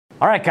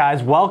All right,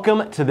 guys,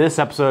 welcome to this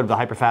episode of the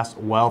HyperFast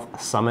Wealth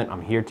Summit.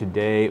 I'm here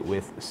today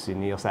with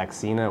Sunil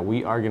Saxena.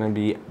 We are going to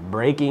be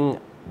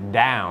breaking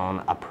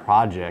down a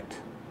project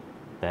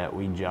that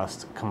we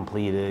just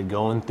completed,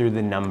 going through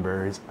the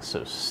numbers,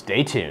 so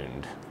stay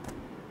tuned.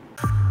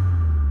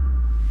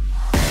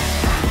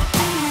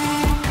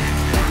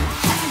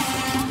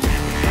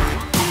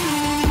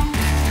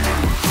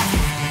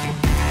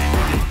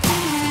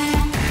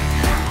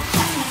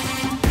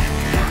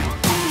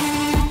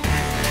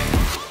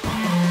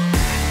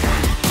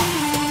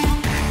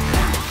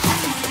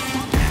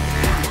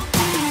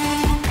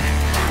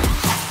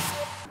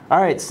 All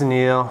right,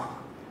 Sunil,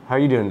 how are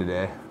you doing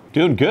today?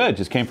 Doing good.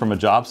 Just came from a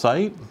job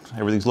site.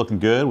 Everything's looking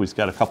good. We just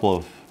got a couple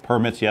of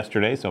permits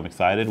yesterday, so I'm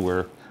excited.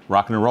 We're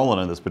rocking and rolling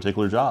on this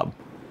particular job.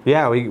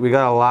 Yeah, we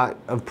got a lot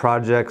of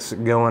projects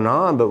going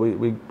on, but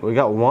we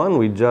got one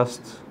we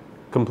just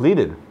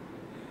completed.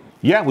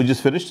 Yeah, we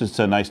just finished. It's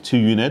a nice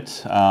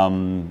 2-unit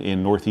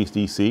in Northeast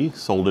DC.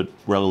 Sold it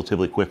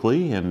relatively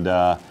quickly, and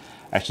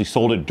actually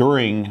sold it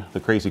during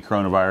the crazy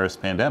coronavirus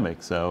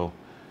pandemic. So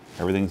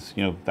everything's,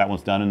 that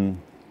one's done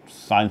and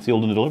signed,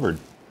 sealed, and delivered.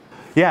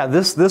 Yeah,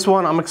 this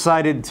one I'm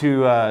excited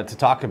to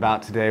talk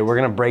about today. We're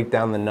going to break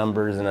down the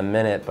numbers in a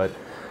minute, but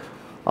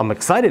I'm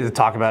excited to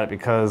talk about it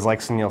because, like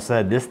Sunil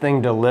said, this thing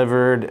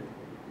delivered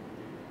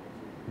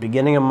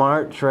beginning of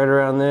March, right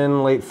around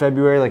then, late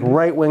February, like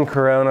right when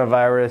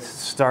coronavirus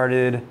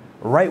started,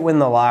 right when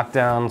the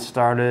lockdown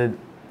started.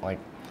 Like,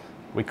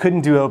 we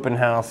couldn't do open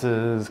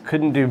houses,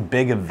 couldn't do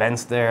big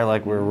events there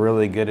like we're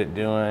really good at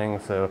doing.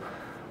 So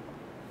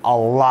a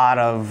lot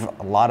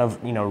of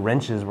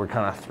wrenches were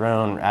kind of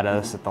thrown at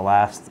us at the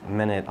last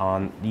minute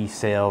on the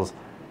sales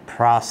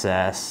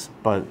process,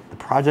 but the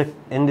project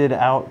ended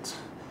out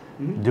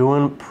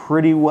doing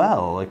pretty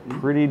well, like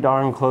pretty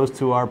darn close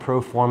to our pro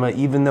forma,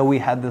 even though we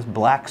had this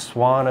black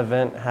swan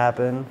event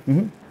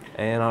happen.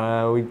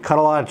 And we cut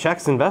a lot of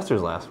checks to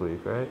investors last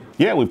week, right?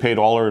 Yeah, we paid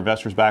all our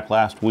investors back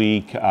last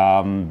week.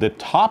 The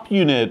top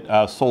unit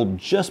sold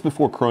just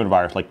before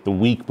coronavirus, like the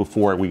week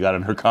before we got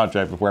under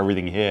contract, before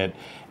everything hit.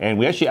 And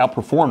we actually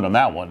outperformed on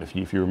that one. If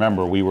you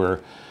remember, we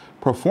were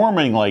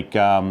performing like,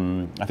 I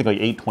think like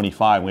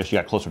 825. We actually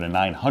got closer to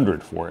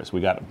 900 for us.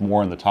 We got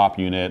more in the top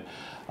unit.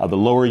 The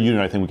lower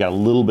unit, I think we got a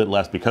little bit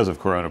less because of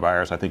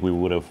coronavirus. I think we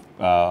would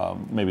have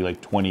maybe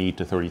like 20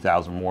 to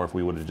 30,000 more if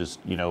we would have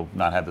just,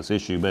 not had this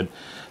issue. But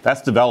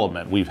that's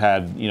development. We've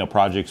had,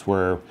 projects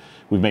where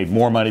we've made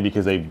more money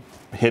because they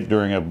hit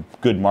during a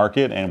good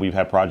market, and we've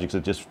had projects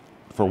that just,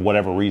 for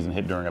whatever reason,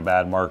 hit during a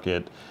bad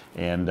market.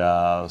 And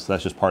so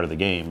that's just part of the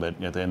game. But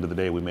at the end of the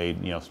day, we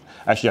made,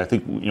 actually, I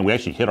think, we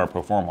actually hit our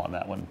pro forma on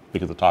that one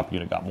because the top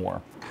unit got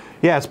more.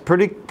 Yeah, it's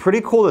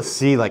pretty cool to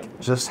see, like,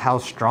 just how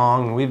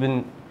strong. We've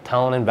been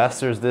telling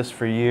investors this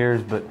for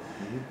years, but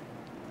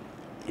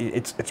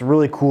it's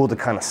really cool to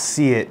kind of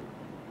see it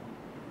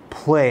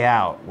play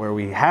out, where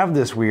we have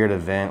this weird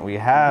event. We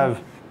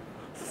have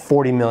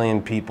 40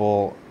 million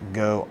people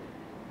go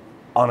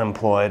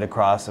unemployed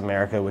across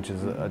America, which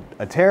is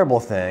a terrible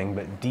thing,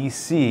 but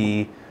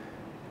DC,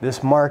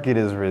 this market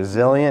is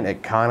resilient.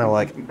 It kind of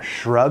like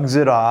shrugs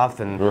it off,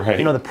 and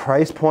the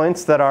price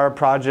points that our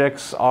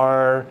projects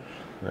are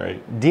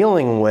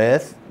dealing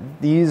with,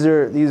 these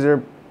are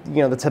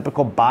the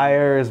typical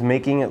buyers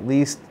making at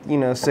least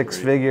 6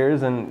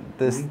 figures, and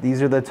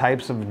these are the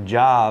types of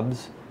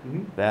jobs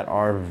that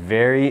are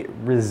very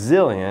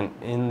resilient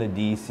in the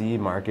DC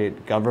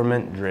market,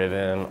 government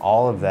driven,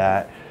 all of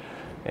that.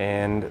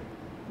 And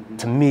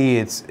to me,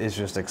 it's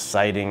just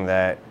exciting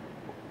that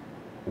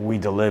we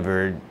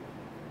delivered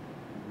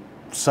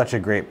such a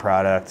great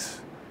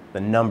product. The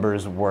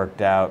numbers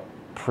worked out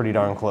pretty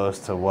darn close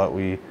to what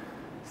we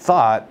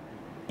thought,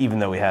 even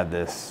though we had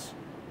this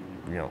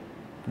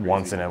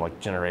once in a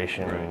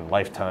generation,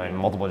 lifetime,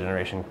 multiple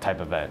generation type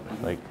event.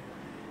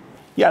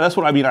 Yeah, that's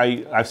what I mean.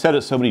 I've said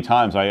it so many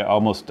times. I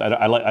don't want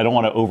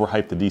to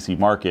overhype the DC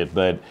market,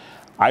 but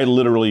I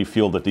literally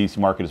feel that the DC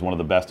market is one of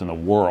the best in the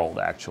world.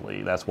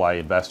 Actually, that's why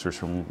investors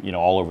from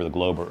all over the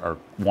globe are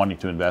wanting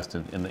to invest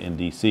in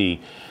DC,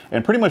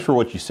 and pretty much for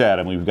what you said.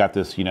 I mean, we've got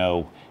this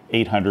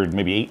 800,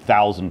 maybe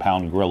 8,000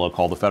 pound gorilla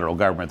called the federal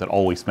government that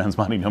always spends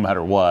money no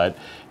matter what,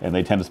 and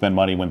they tend to spend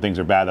money when things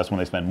are bad. That's when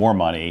they spend more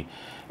money.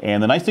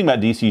 And the nice thing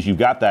about DC is you've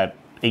got that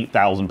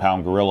 8,000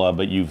 pound gorilla,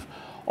 but you've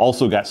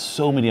also got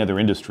so many other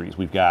industries.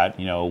 We've got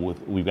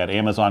we've got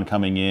Amazon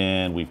coming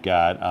in. We've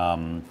got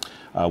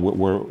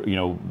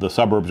the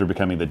suburbs are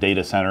becoming the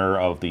data center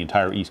of the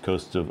entire East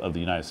Coast of the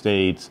United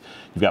States.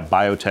 You've got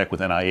biotech with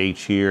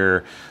NIH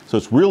here. So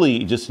it's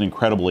really just an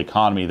incredible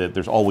economy that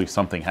there's always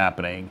something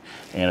happening.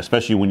 And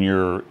especially when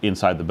you're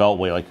inside the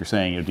Beltway, like you're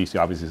saying, DC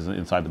obviously is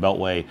inside the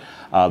Beltway,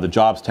 the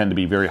jobs tend to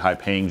be very high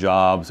paying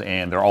jobs,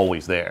 and they're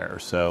always there.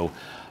 So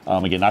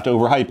again, not to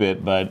overhype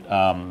it, but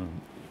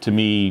to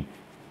me,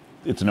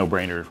 it's a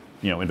no-brainer.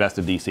 Invest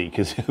in DC,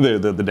 because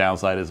the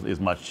downside is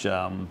much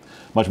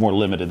more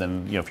limited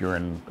than if you're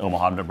in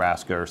Omaha,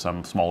 Nebraska, or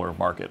some smaller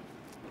market.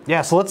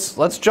 Yeah, so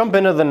let's jump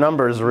into the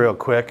numbers real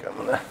quick.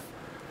 I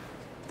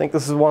think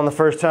this is one of the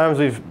first times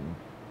we've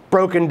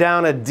broken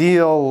down a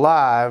deal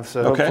live,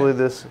 so Okay. hopefully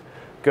this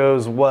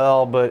goes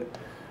well. But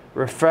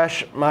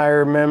refresh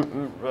my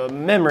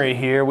memory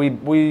here.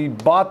 We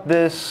bought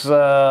this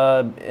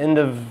end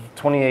of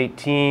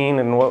 2018,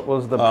 and what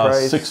was the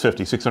price?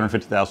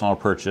 $650,000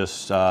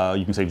 purchase.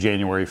 You can say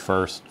January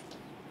 1st,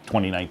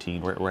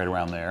 2019, right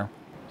around there.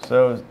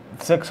 So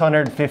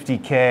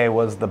 650K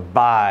was the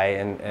buy,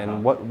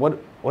 and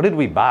what did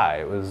we buy?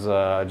 It was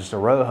just a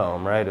row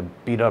home, right? A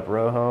beat up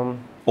row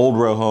home. Old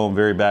row home,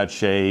 very bad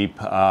shape.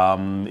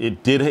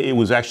 It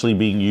was actually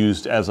being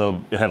used as it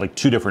had like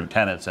 2 different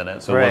tenants in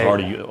it, so it was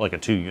already like a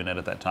 2 unit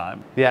at that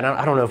time. Yeah, and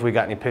I don't know if we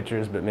got any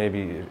pictures, but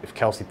maybe if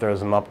Kelsey throws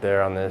them up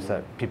there on this,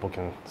 that people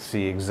can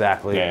see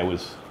exactly. Yeah, it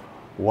was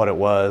what it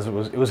was.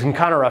 It was in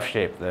kind of rough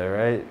shape there,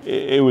 right?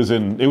 It was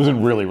in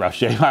really rough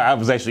shape. I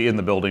was actually in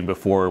the building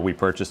before we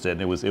purchased it,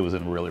 and it was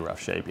in really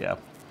rough shape. Yeah.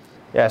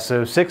 Yeah.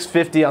 So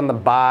 650 on the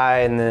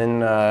buy, and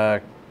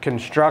then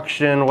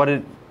construction.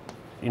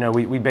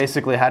 We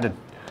basically had to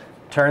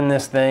turn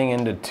this thing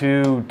into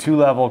two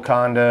level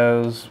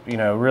condos.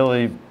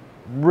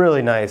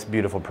 Really nice,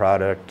 beautiful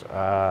product.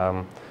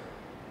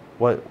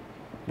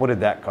 What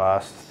did that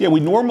cost? Yeah, we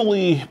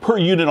normally, per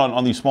unit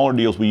on these smaller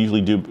deals, we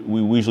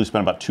usually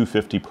spend about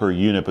 $250 per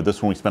unit, but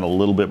this one we spent a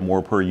little bit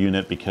more per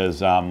unit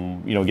because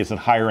it gets in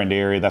higher end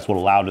area. That's what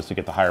allowed us to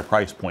get the higher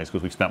price points,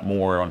 because we spent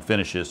more on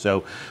finishes.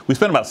 So we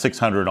spent about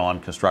 $600 on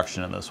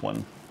construction in this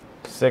one.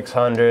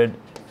 600.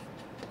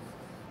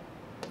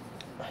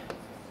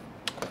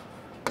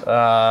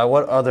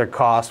 What other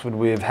costs would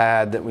we have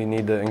had that we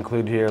need to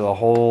include here? The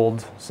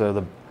hold.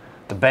 So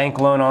the bank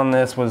loan on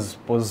this was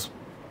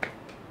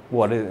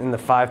what, in the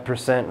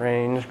 5%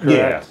 range, correct?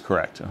 Yeah,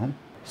 correct.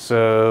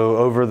 So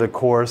over the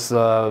course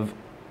of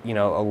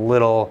a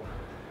little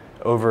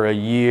over a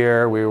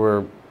year, we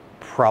were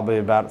probably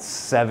about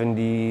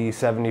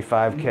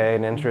 75K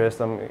in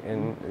interest.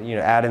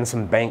 Add in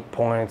some bank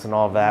points and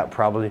all that,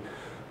 probably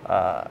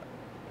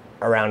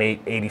around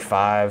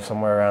 85,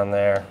 somewhere around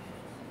there.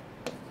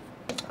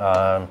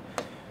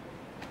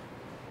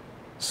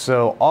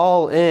 So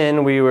all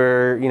in, we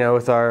were,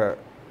 with our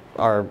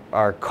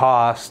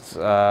costs,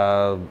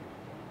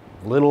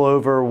 little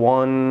over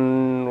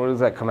one. What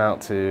does that come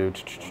out to?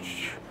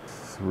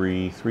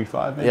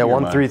 335. Maybe, yeah,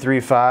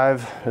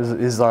 1335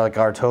 is like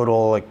our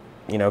total,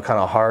 kind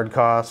of hard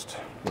cost.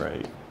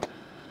 Right.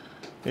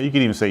 Yeah, you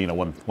could even say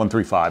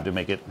 135 to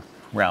make it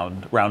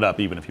round up,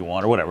 even if you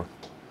want, or whatever.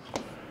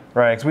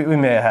 Right, because we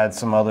may have had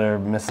some other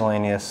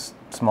miscellaneous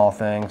small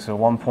things. So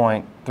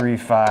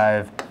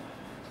 1.35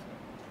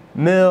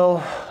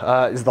 mil.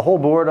 Is the whole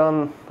board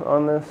on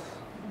this?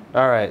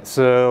 All right,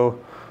 so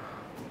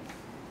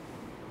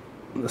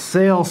the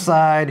sales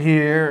side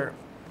here,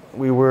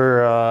 we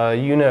were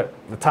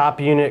the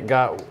top unit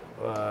got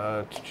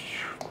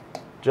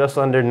just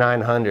under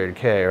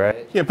 900K,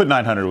 right? Yeah, but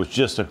 900 was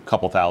just a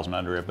couple thousand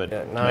under it, but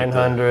yeah,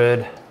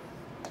 900,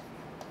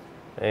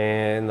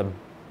 and the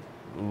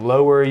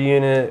lower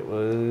unit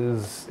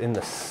was in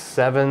the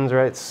 7s,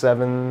 right?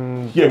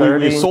 730. Yeah,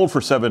 we sold for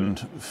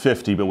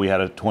 750, but we had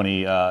a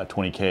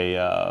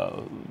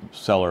 20K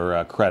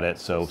seller credit,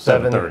 so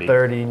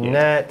 730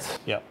 net.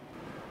 Yep.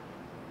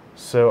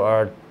 So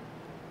our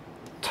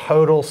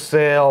total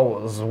sale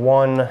was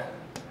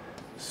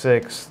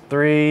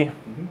 163,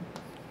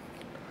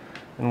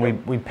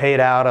 and we paid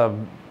out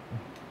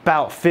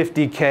about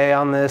 50K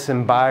on this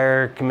in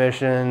buyer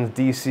commissions,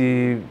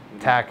 DC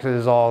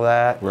taxes, all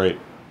that. Right.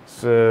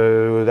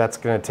 So that's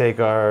going to take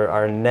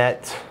our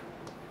net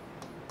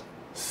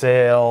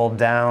sale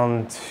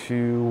down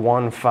to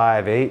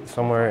 158,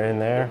 somewhere in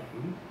there.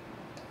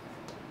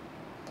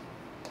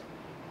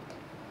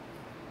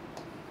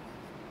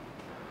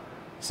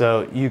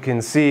 So you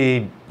can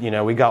see,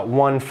 we got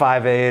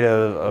 158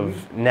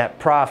 of net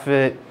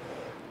profit,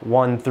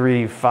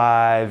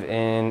 135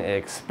 in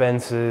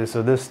expenses.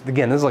 So this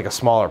is like a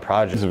smaller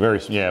project.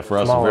 It's for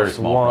us, a very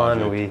small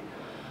project. We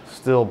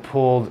still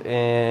pulled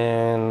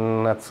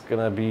in, that's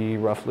gonna be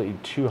roughly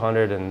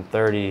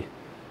 230K.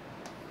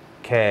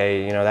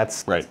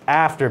 That's right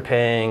after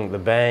paying the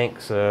bank.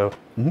 So,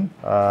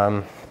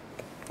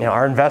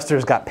 our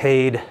investors got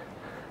paid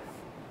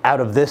out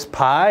of this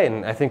pie,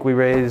 and I think we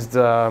raised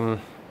the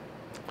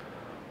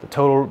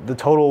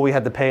total we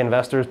had to pay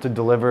investors to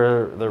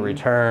deliver the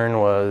return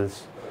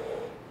was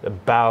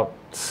about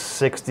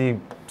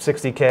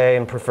 60K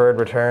in preferred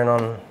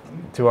return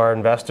to our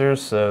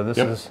investors. So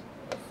this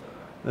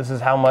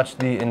is how much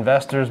the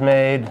investors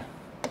made.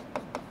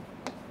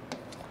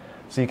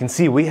 So you can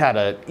see we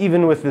had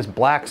even with this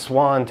black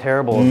swan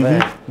terrible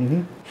event,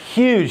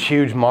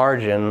 huge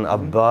margin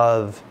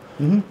above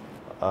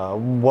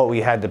what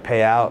we had to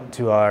pay out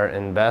to our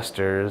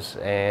investors.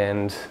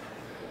 And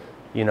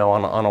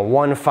on a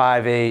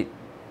 158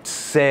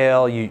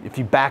 sale, if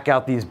you back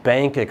out these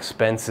bank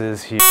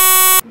expenses here,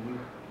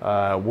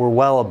 we're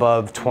well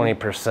above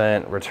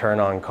 20%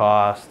 return on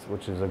cost,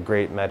 which is a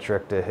great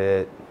metric to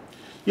hit.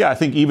 Yeah, I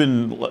think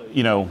even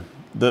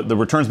the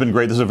return's been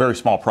great. This is a very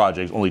small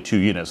project, only 2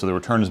 units, so the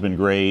return has been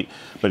great.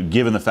 But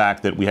given the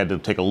fact that we had to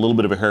take a little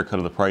bit of a haircut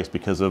of the price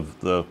because of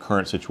the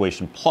current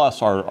situation,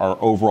 plus our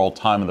overall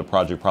time in the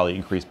project probably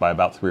increased by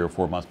about 3 or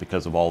 4 months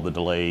because of all the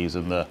delays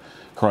and the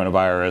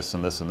coronavirus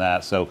and this and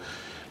that. So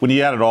when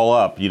you add it all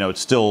up,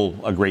 it's still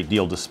a great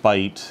deal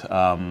despite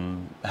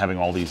having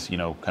all these,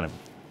 kind of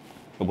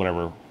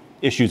whatever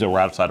issues that were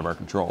outside of our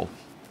control.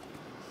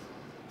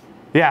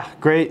 Yeah,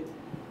 great.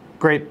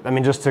 I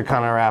mean, just to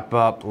kind of wrap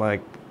up,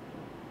 like,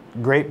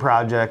 great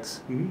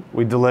projects.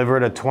 We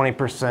delivered a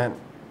 20%,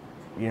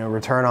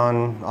 return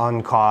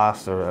on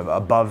cost or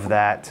above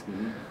that.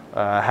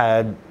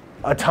 Had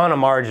a ton of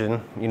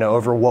margin,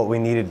 over what we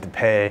needed to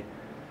pay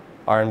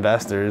our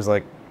investors.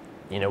 Like,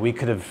 we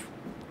could have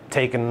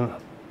taken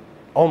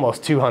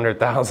almost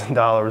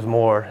 $200,000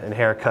 more in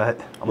haircut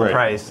on the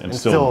price, and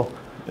still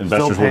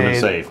investors would have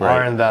been safe, right?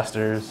 Our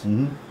investors.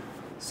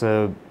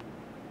 So,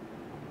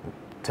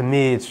 to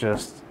me, it's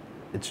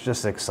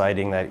just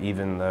exciting that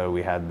even though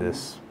we had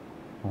this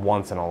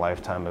once in a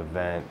lifetime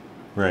event,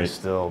 we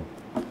still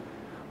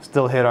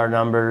hit our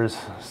numbers,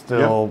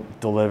 still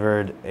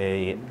delivered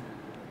a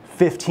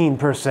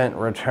 15%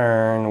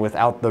 return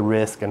without the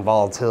risk and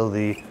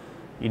volatility.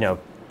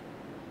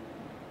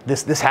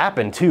 This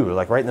happened too,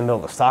 like right in the middle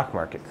of the stock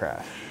market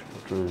crash,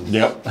 which was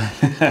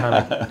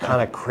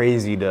kind of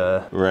crazy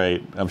to.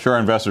 Right. I'm sure our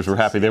investors were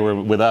happy they were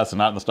with us and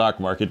not in the stock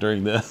market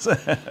during this.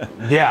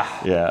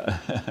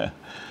 Yeah.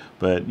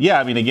 But yeah,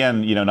 I mean,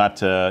 again, not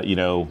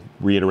to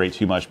reiterate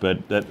too much, but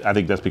I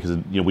think that's because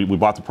we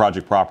bought the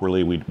project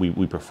properly,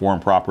 we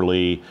performed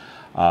properly.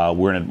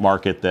 We're in a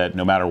market that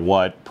no matter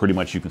what, pretty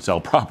much you can sell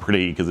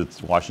property because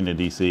it's Washington,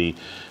 D.C.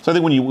 So I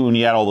think when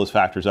you add all those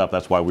factors up,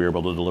 that's why we were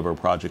able to deliver a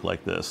project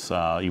like this,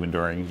 even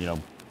during,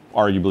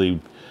 arguably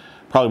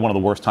probably one of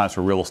the worst times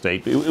for real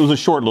estate. It was a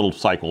short little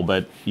cycle,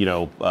 but,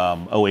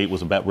 08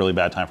 was a really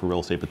bad time for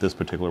real estate, but this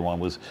particular one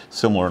was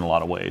similar in a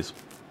lot of ways.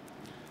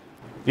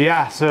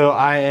 Yeah, so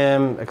I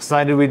am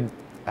excited we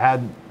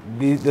had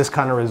this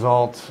kind of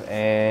result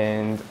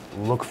and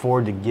look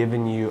forward to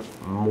giving you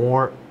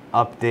more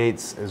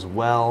updates as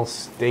well.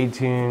 Stay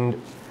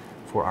tuned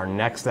for our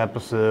next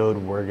episode.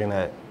 We're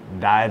gonna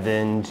dive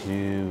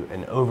into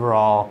an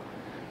overall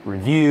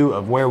review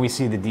of where we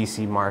see the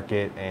DC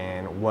market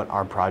and what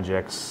our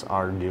projects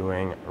are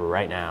doing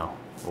right now.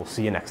 We'll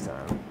see you next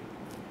time.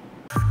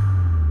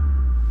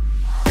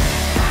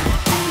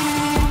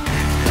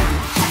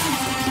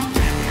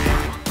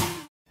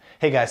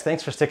 Hey guys,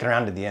 thanks for sticking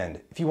around to the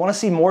end. If you want to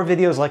see more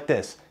videos like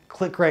this,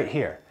 click right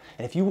here.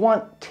 And if you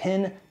want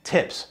 10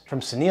 tips from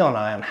Sunil and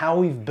I on how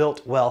we've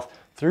built wealth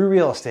through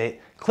real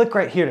estate, click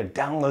right here to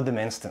download them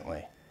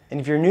instantly.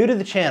 And if you're new to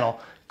the channel,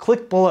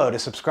 click below to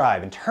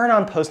subscribe and turn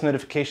on post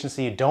notifications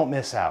so you don't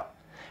miss out.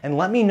 And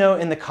let me know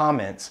in the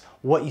comments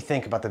what you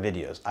think about the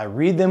videos. I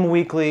read them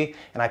weekly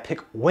and I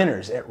pick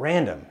winners at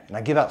random. And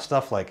I give out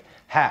stuff like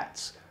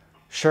hats,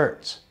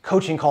 shirts,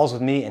 coaching calls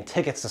with me, and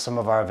tickets to some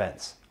of our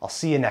events. I'll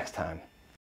see you next time.